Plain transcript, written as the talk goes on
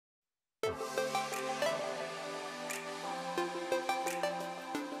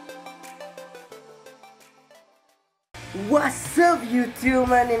What's up YouTube,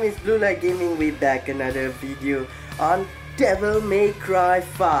 my name is Blue Light Gaming. We back another video on Devil May Cry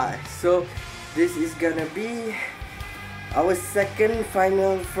 5. So this is gonna be our second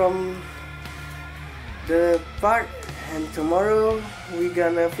final from the part, and tomorrow we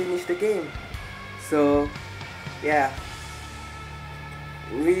gonna finish the game. So yeah,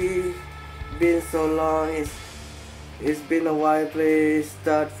 we been so long, it's been a while play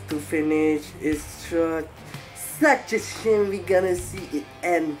start to finish. It's short. Such a shame we gonna see it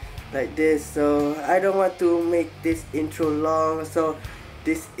end like this, so I don't want to make this intro long. So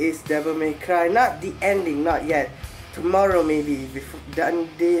this is Devil May Cry, not the ending, not yet. Tomorrow maybe, before done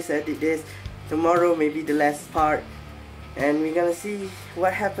this, edit this, tomorrow maybe the last part, and we're gonna see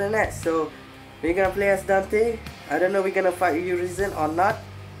what happened next. So we're gonna play as Dante. I don't know we're gonna fight Urizen or not.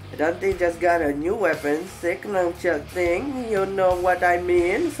 Dante just got a new weapon, sick nunchuck thing, you know what I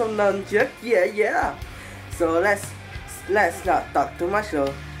mean, some nunchuck, yeah. So let's not talk too much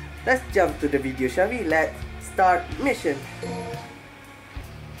though. Let's jump to the video, shall we? Let's start mission.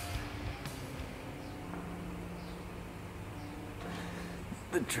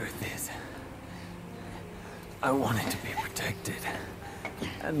 The truth is, I wanted to be protected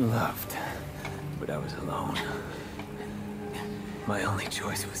and loved, but I was alone. My only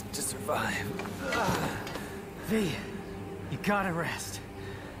choice was to survive. V, you gotta rest.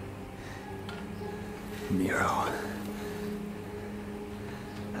 Nero,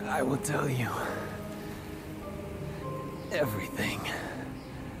 I will tell you everything.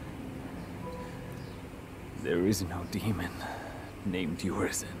 There is no demon named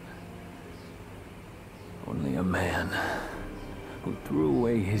Urizen. Only a man who threw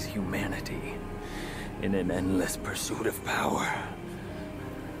away his humanity in an endless pursuit of power.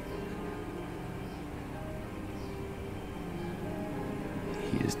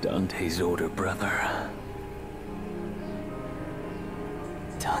 He is Dante's older brother.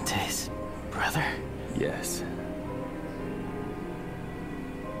 Dante's brother? Yes.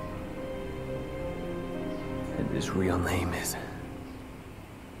 And his real name is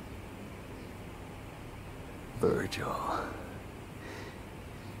Virgil.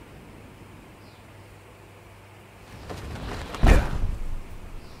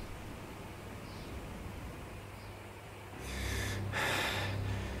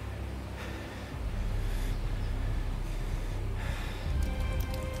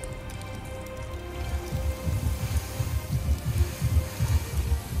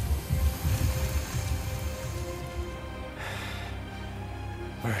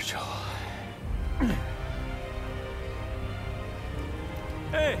 Virgil.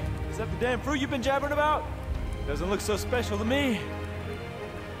 Hey, is that the damn fruit you've been jabbering about? Doesn't look so special to me.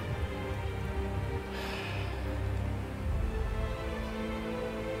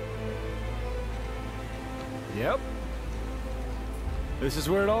 Yep. This is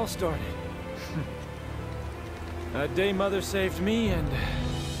where it all started. That day Mother saved me and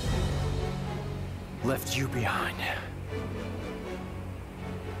left you behind.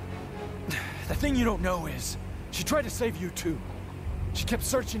 The thing you don't know is, she tried to save you too. She kept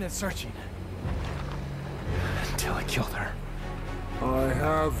searching and searching. Until I killed her. I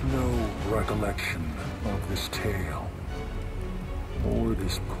have no recollection of this tale, or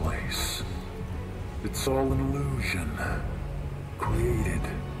this place. It's all an illusion, created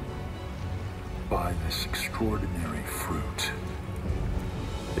by this extraordinary fruit.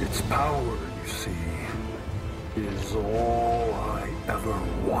 Its power, you see, is all I ever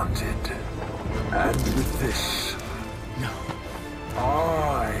wanted. And with this, No.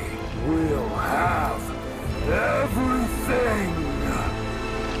 I will have everything!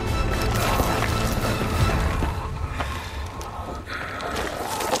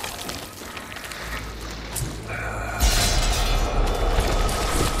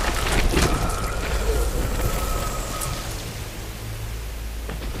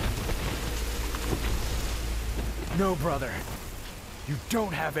 No, brother. You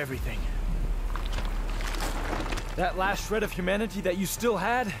don't have everything. That last shred of humanity that you still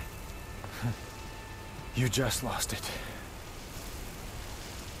had, you just lost it.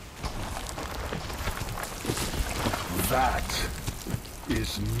 That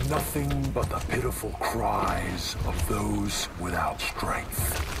is nothing but the pitiful cries of those without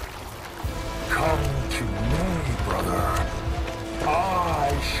strength. Come to me, brother.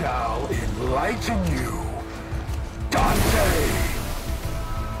 I shall enlighten you. Dante!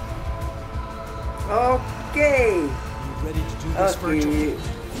 Okay. You ready to do this, Virgil?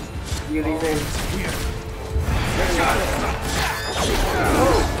 Urizen. Here.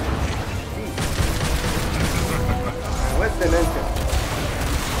 Oh. What's the nunchuck?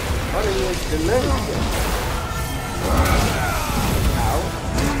 What is the nunchuck?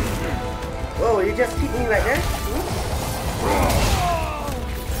 beat me like that?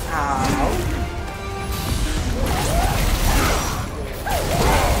 Ow.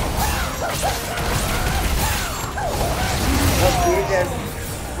 Okay, then.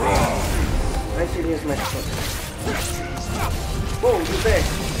 I should use my foot. Whoa, you there.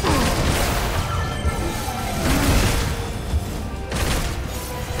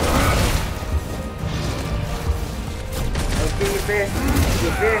 Okay, you best. You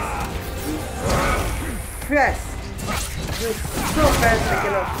best. Fast. You're so fast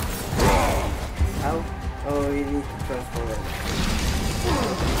picking up. Ow. Oh, you need to transform it.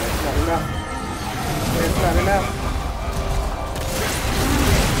 That's not enough. That's not enough.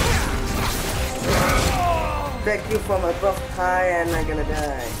 Thank you from above high and I'm gonna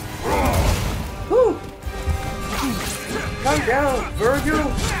die. Whew! Calm down, Virgil!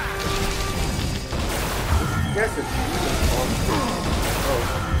 Just a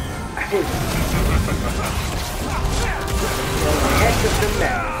edge of the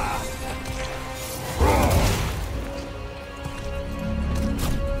map.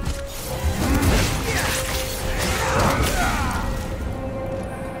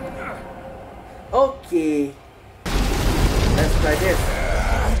 Okay. Let's try this.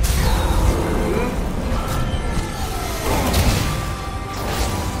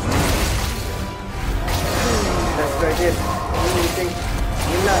 Let's try this. You think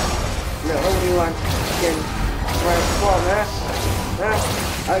you're not the only one who can transform, huh? Huh?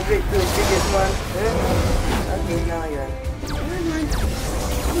 I'll get to the biggest one, huh? Okay, now you're...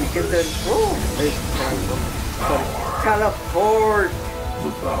 You can turn... Oh! Sorry. Teleport! The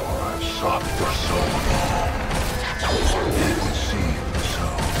power I've sought for so long. It seems so.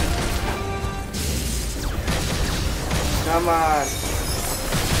 Come on.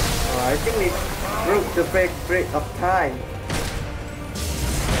 Oh, I think we broke the break of time.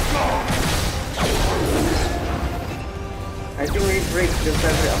 I think we break the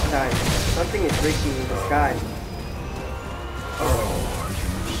fabric of time. Something is breaking in the sky.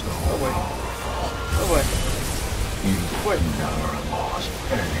 Oh boy. Oh boy. You've never lost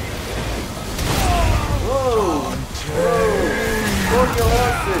any. Whoa! Whoa! Hold your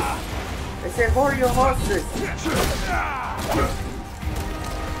horses! I said hold your horses!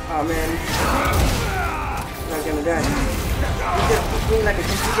 Oh man. I'm not gonna die. You just beat me like a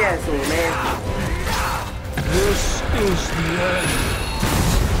cheeky asshole, man. This is the end.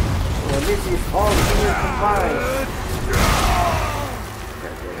 Well, this is all human combined.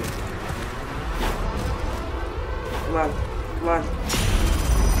 Come on, come on.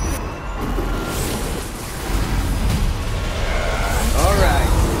 Alright.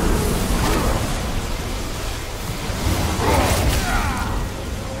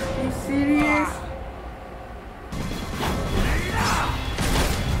 Are you serious?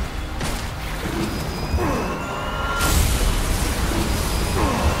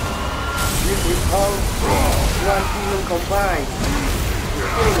 This is all one human combined. You're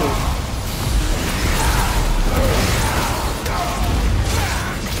kidding me.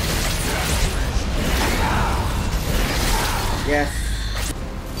 Yes.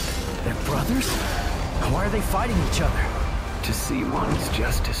 They're brothers? Why are they fighting each other? To see one's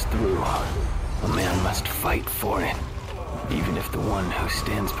justice through, a man must fight for it, even if the one who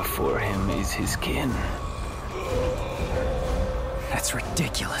stands before him is his kin. That's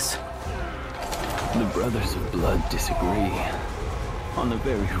ridiculous. The brothers of blood disagree on the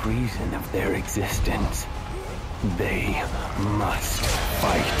very reason of their existence. They must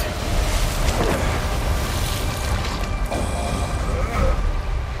fight.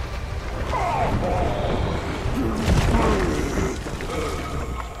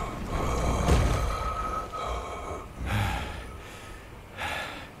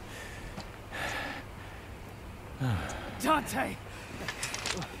 Dante!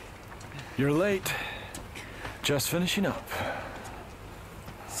 You're late. Just finishing up.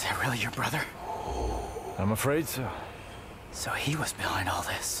 Is that really your brother? I'm afraid so. So he was behind all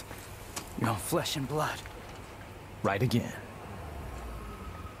this. Your own flesh and blood. Right again.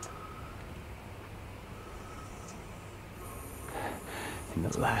 In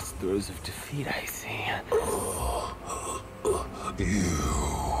the last throes of defeat, I see.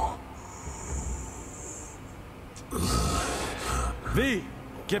 V,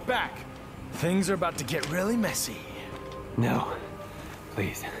 get back. Things are about to get really messy. No.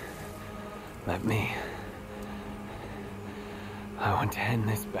 Please. Let me. I want to end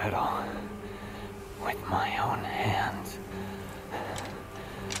this battle with my own hands.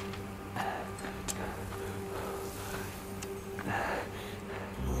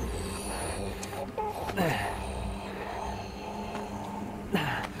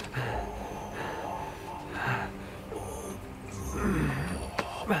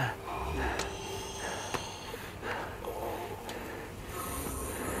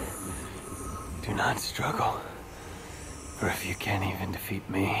 Do not struggle. For if you can't even defeat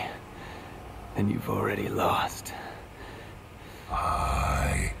me, then you've already lost.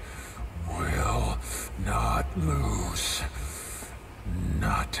 I will not lose.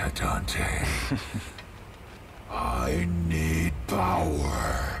 Not to Dante. I need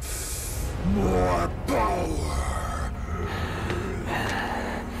power. More power.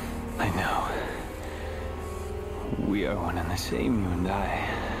 I know. We are one and the same, you and I.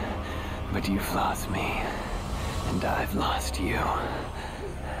 But you've lost me, and I've lost you.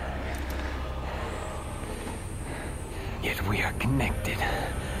 Yet we are connected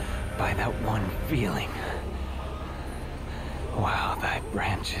by that one feeling. While thy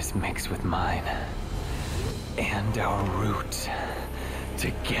branches mix with mine, and our roots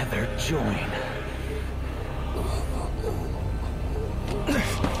together join.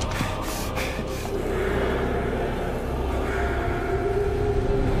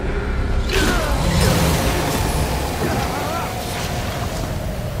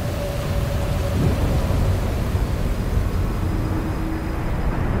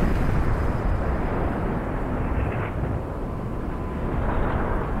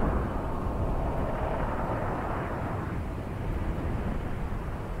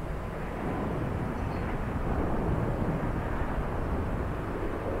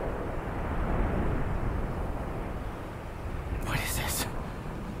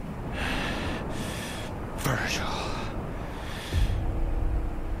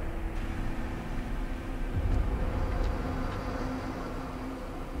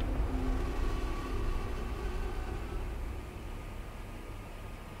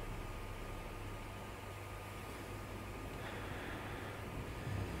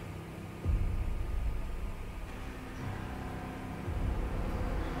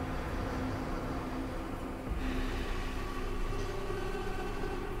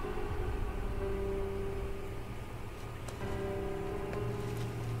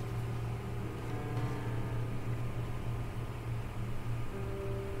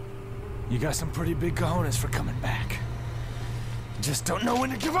 You got some pretty big cojones for coming back. Just don't know when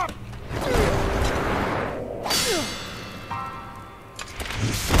to give up!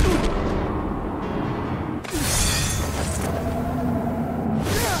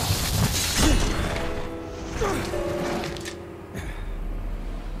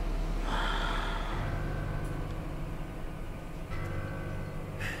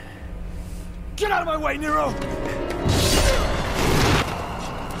 Get out of my way, Nero!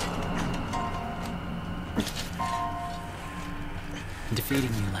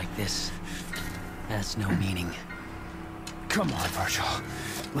 Defeating you like this has no meaning. Come on, Virgil.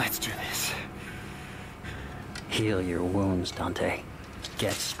 Let's do this. Heal your wounds, Dante.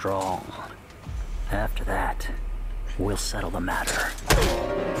 Get strong. After that, we'll settle the matter.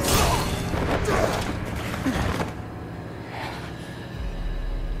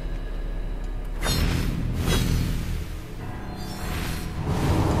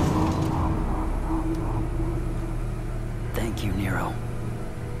 Thank you, Nero.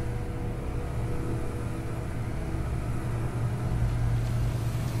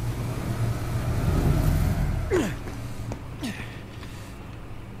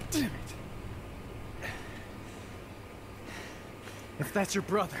 Damn it. If that's your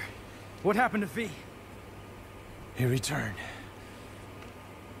brother, what happened to V? He returned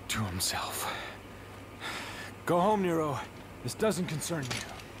to himself. Go home, Nero. This doesn't concern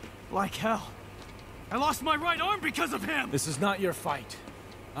you. Like hell. I lost my right arm because of him! This is not your fight.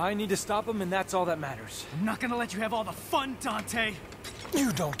 I need to stop him, and that's all that matters. I'm not gonna let you have all the fun, Dante!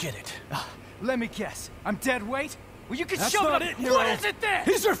 You don't get it. Let me guess. I'm dead weight? Well, you can show it up! What is it then?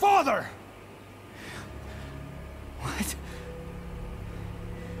 He's your father! What?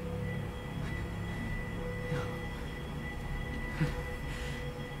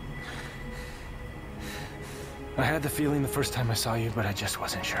 I had the feeling the first time I saw you, but I just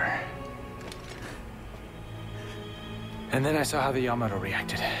wasn't sure. And then I saw how the Yamato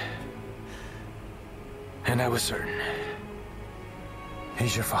reacted. And I was certain.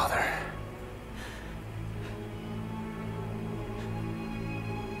 He's your father.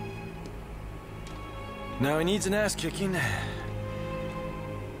 Now he needs an ass kicking.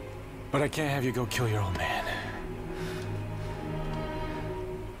 But I can't have you go kill your old man.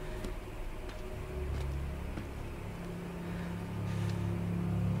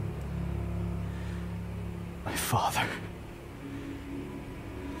 My father.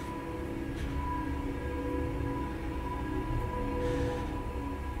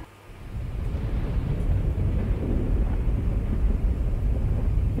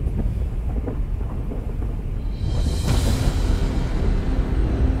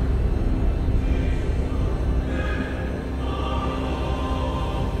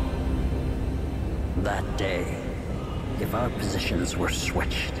 were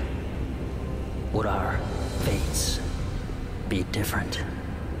switched, would our fates be different?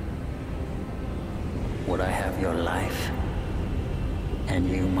 Would I have your life and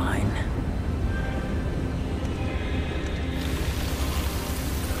you mine?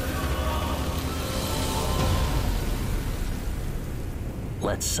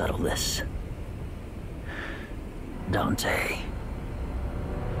 Let's settle this. Dante.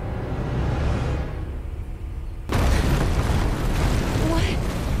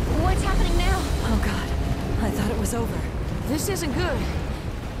 What's happening now? Oh God, I thought it was over. This isn't good.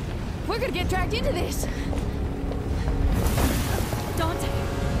 We're gonna get dragged into this. Dante,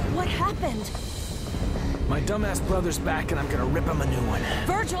 what happened? My dumbass brother's back and I'm gonna rip him a new one.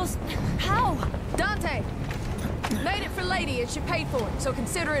 Virgil's... How? Dante! Made it for Lady and she paid for it, so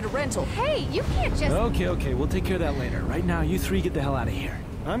consider it a rental. Hey, you can't just... Okay, we'll take care of that later. Right now, you three get the hell out of here.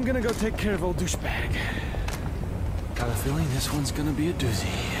 I'm gonna go take care of old douchebag. Got a feeling this one's gonna be a doozy.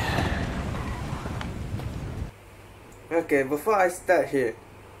 Okay, before I start here,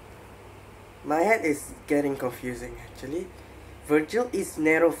 my head is getting confusing actually. Virgil is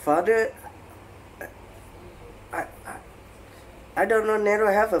Nero's father. I don't know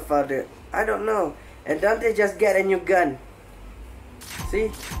Nero have a father. I don't know. And Dante just get a new gun.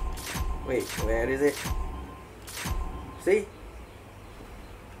 See? Wait, where is it? See?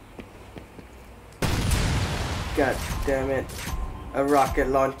 God damn it. A rocket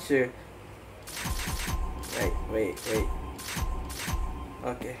launcher. Wait.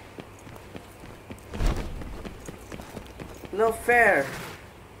 Okay. No fair.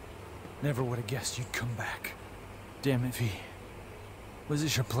 Never would have guessed you'd come back. Damn it, V. Was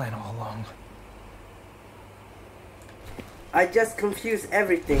this your plan all along? I just confused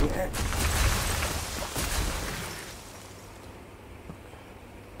everything.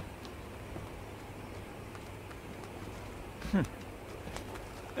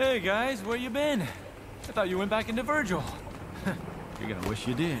 Hey guys, where you been? I thought you went back into Virgil. You're gonna wish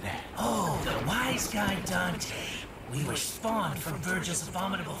you did. Oh, the wise guy Dante. We were spawned from Virgil's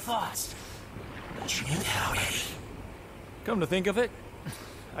abominable thoughts. But you knew that already. Come to think of it,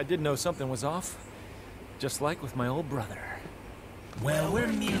 I did know something was off. Just like with my old brother. Well, we're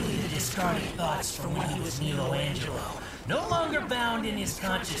merely the discarded thoughts from when he was Nero Angelo. No longer bound in his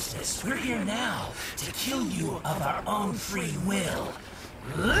consciousness. We're here now to kill you of our own free will.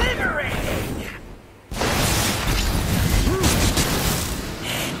 Liberating!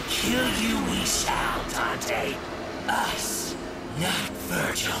 And kill you we shall, Dante. Us, not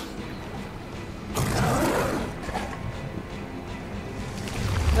Virgil.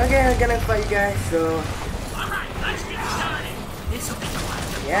 Okay, I'm gonna fight you guys, so... Alright, let's get started. This'll be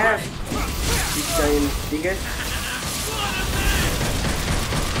quiet. Yeah. Keep going bigger.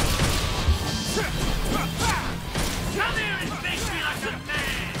 Come here and face me like a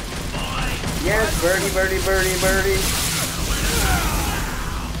man, boy. Yes, birdie.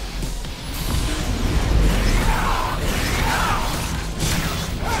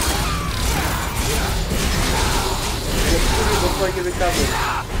 Before you recover.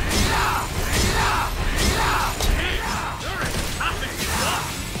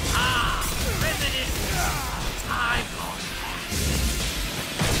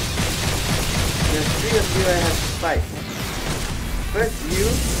 There's three of you I have to fight. First you,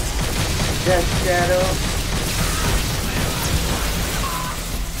 then Shadow,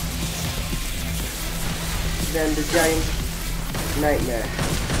 then the giant nightmare.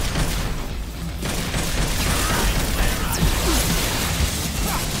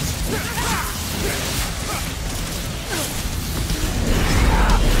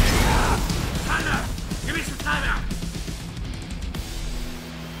 Give me some time out.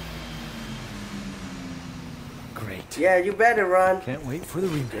 Great. Yeah, you better run. Can't wait for the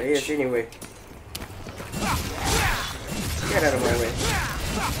rematch. Yes, anyway. Get out of my way.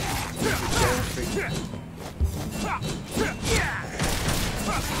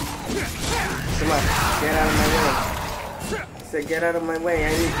 Come on, get out of my way. I said get out of my way. I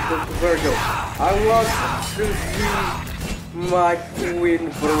need to go to Virgil. I want to see my twin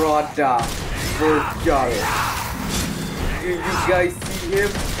brother, Virgil. Do you guys see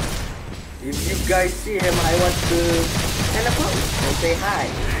him? If you guys see him, I want to teleport and say hi.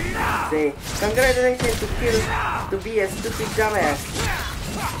 Say congratulations to be a stupid dumbass.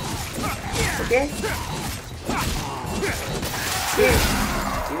 Okay?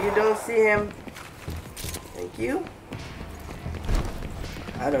 If you don't see him, thank you.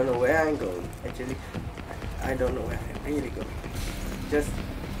 I don't know where I'm going. Actually, I don't know where I'm really going. Just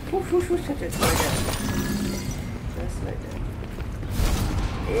whoosh, like that. Just like that.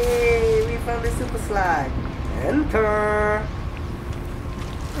 Hey, we found the super slide. Enter.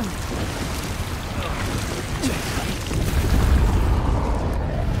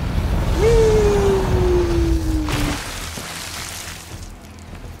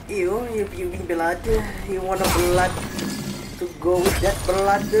 Ew, you blood. You want a blood to go with that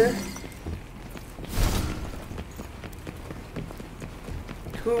blood?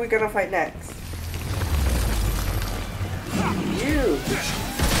 Who are we gonna fight next? You!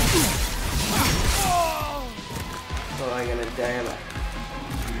 Oh, I'm gonna die, am I?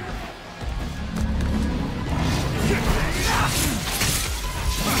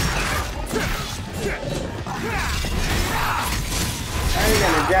 I'm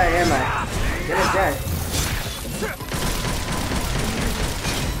gonna die, am I? Gonna die.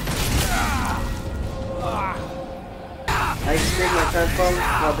 I think my transform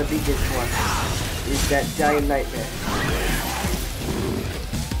for the biggest one is that giant nightmare.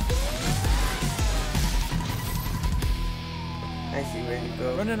 I see where you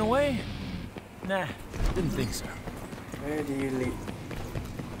go. Running away? Nah, didn't think so. Where do you lead?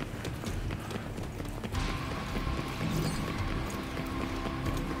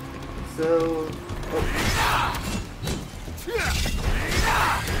 So,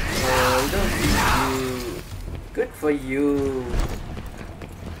 oh, don't be you. Good for you.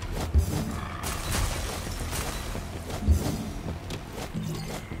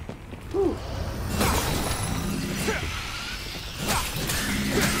 Whew.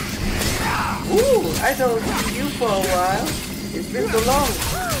 Ooh, I don't see you for a while. It's been so long.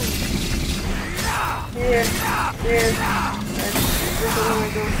 Here. It's been so long I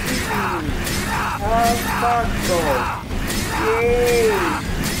don't see you. How's Marco? Yay!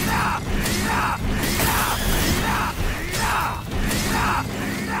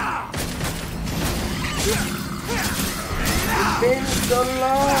 It's been so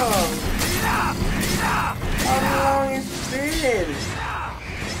long. How long it's been?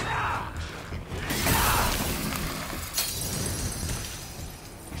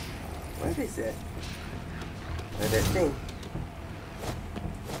 What is it? What is that thing?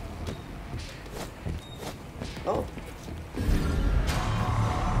 Oh.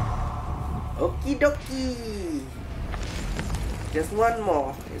 Okie dokie. Just one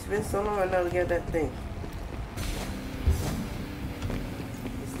more. It's been so long and I'll get that thing.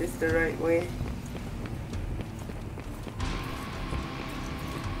 Is this the right way?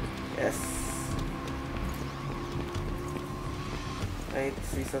 Yes. I need to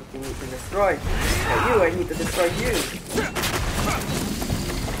see something need to destroy. Like you, I need to destroy you.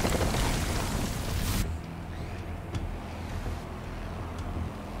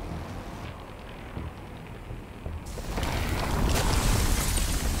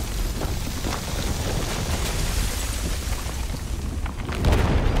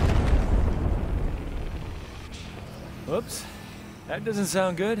 Whoops. That doesn't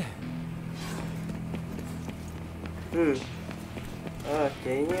sound good.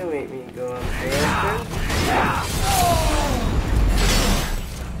 Okay, you make me go on there.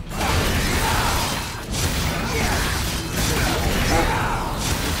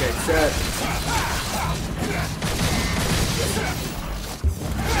 Okay, set.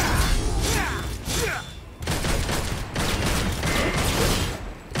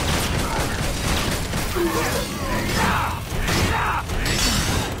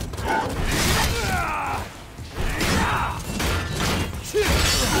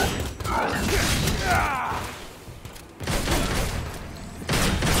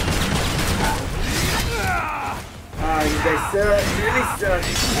 Ah, you guys suck. You really suck.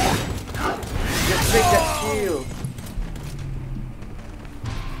 Just take that shield.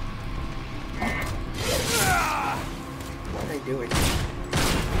 What are you doing?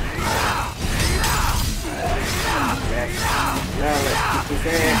 Okay. Now let's keep his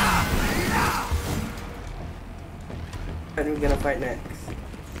ass. What are we gonna fight next?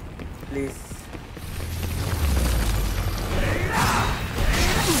 Please.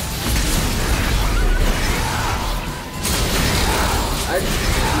 I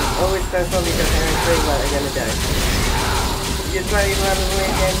always transform because I'm afraid that I'm gonna die. If you try to run away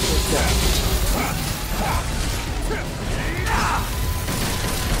again, you'll die.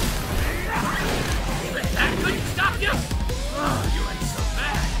 That couldn't stop you! Oh, you ain't so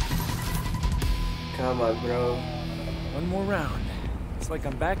bad. Come on, bro. One more round. It's like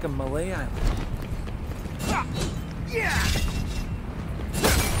I'm back on Malay Island.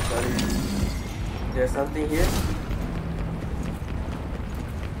 Sorry. There's something here?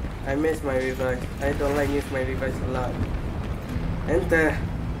 I miss my revive. I don't like use my revives a lot. Enter.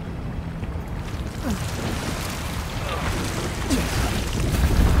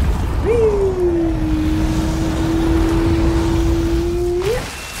 Whee!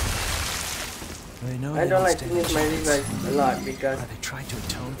 I don't like to use my revives a lot because Are they trying to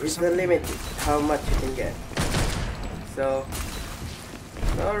atone for it's the something? limit how much you can get. So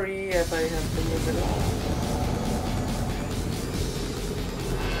sorry if I have to use it all.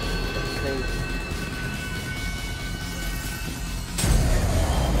 Okay.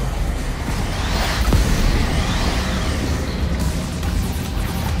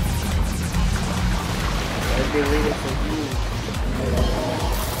 I've been waiting for you.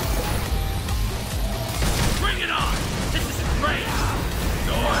 Bring it on! This is great!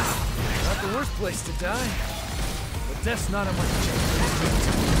 Yours! Not the worst place to die. But death's not on my agenda.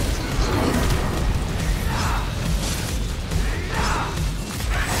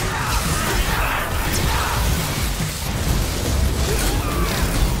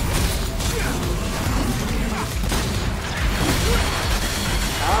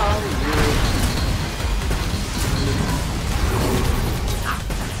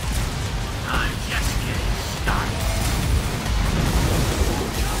 I'm just getting started.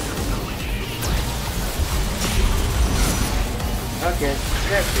 Okay,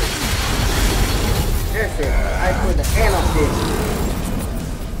 that's it. That's it. I put the end of this.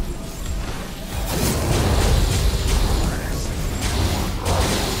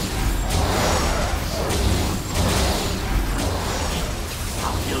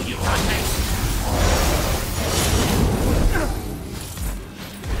 I'll kill you right next.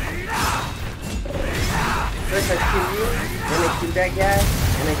 First I kill you, then I kill that guy,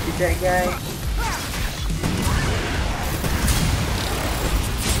 and I kill that guy.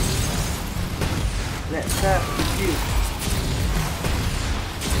 Let's start with you.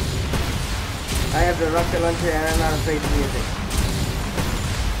 I have the rocket launcher and I'm not afraid to use it.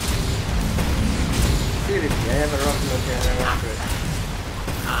 Seriously, I have a rocket launcher and I'm not afraid.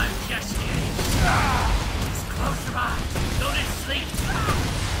 I'm just getting started. Just close your eyes. Go to sleep.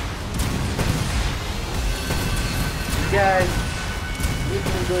 You guys, you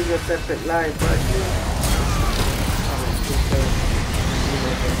can go your separate life, but you... Oh,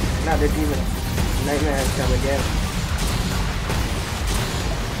 not the demon. Nightmare has come again.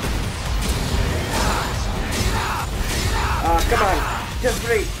 Come on, just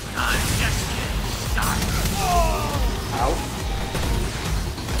breathe. I'm just getting started. Ow.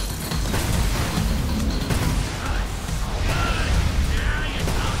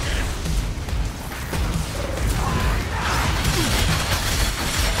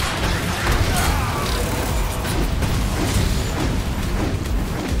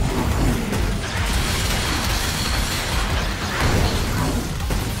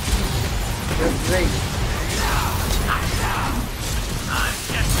 Just breathe.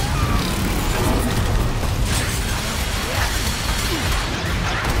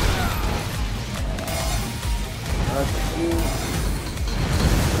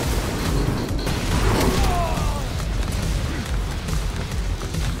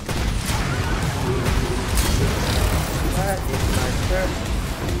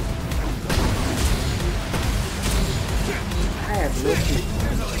 I have no clue.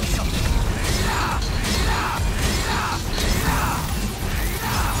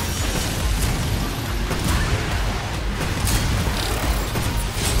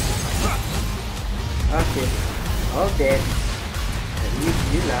 Okay, all dead. At least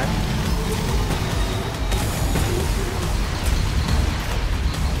you not.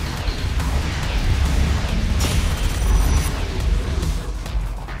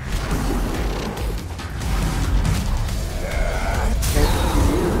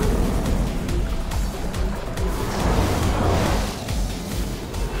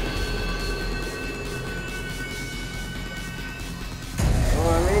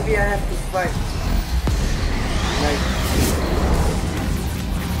 Maybe I have to fight. Like,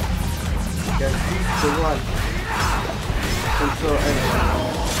 because he's the one control everything.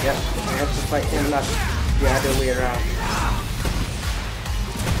 Yep, I have to fight him, not the other way around.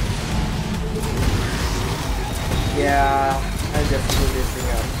 Yeah, I just pull this thing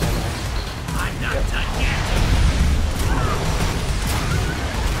out. I'm not done yet.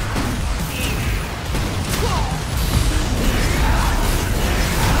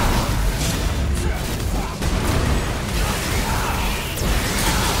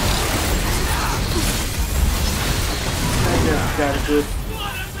 Got good.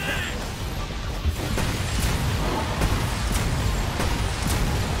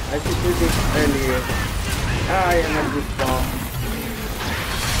 I should do this earlier. I am at this ball.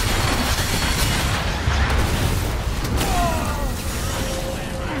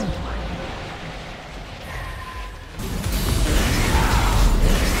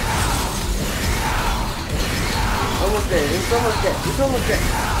 Almost there. It's almost there. It's almost there.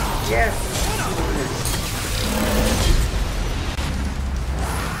 Yes.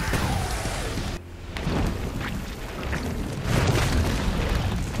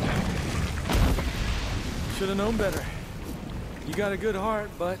 have known better. You got a good heart,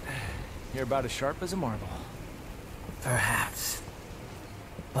 but you're about as sharp as a marble. Perhaps.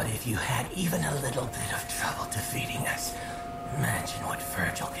 But if you had even a little bit of trouble defeating us, imagine what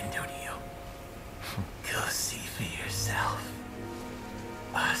Virgil can do to you. Go see for yourself.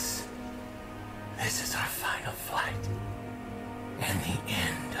 Us. This is our final flight. And the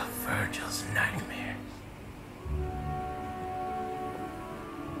end of Virgil's nightmare.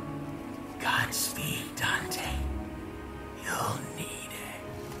 Godspeed, Dante. You'll need it.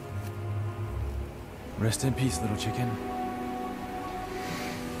 Rest in peace, little chicken.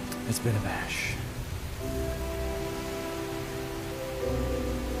 It's been a bash.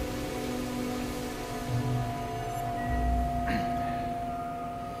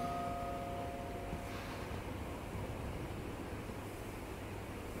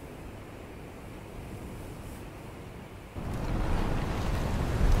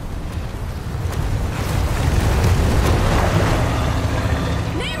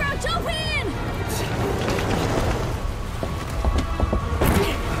 Nero, jump in!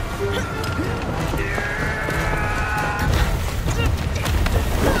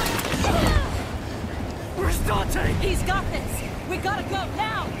 Where's Dante? He's got this. We gotta go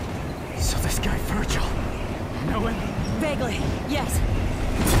now. So this guy Virgil. Know him? Vaguely, yes.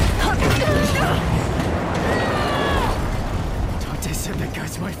 Dante said that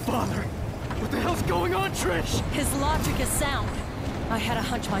guy's my father. What the hell's going on, Trish? His logic is sound. I had a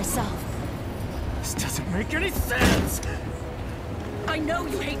hunch myself. This doesn't make any sense. I know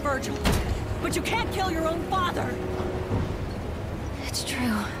you hate Virgil, but you can't kill your own father. It's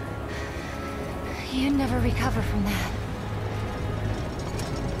true. You'd never recover from that.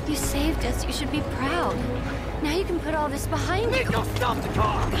 You saved us. You should be proud. Now you can put all this behind you. Nico, stop the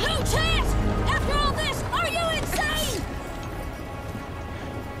car! No chance! After all this, are you insane?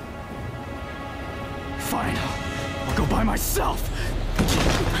 Fine. I'll go by myself.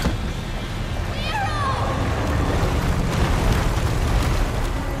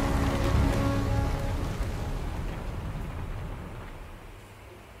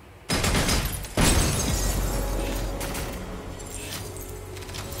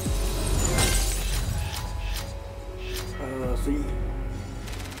 Sweet.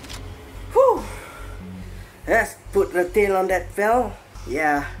 Whew. Let's put the tail on that fell.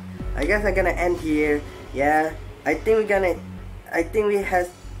 Yeah, I guess I'm gonna end here. Yeah, I think we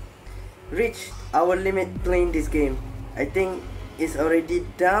has reached our limit playing this game. I think it's already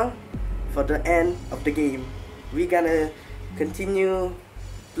down for the end of the game. We're gonna continue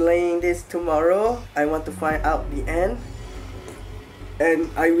playing this tomorrow. I want to find out the end, and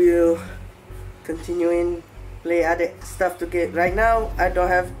I will continue in play other stuff to get. Right now I don't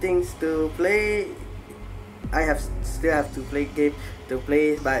have things to play. I still have to play game to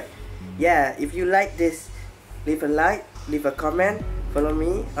play, but yeah, if you like this, leave a like, leave a comment, follow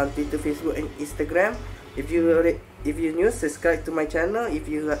me on Twitter, Facebook and Instagram. If you're new, subscribe to my channel. If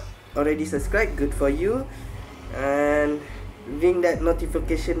you already subscribed, good for you, and ring that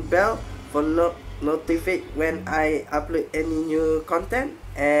notification bell for notify when I upload any new content.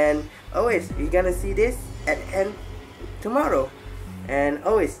 And always, you're gonna see this at end tomorrow, and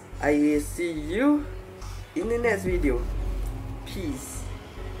always I will see you in the next video. Peace,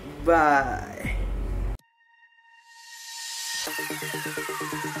 bye.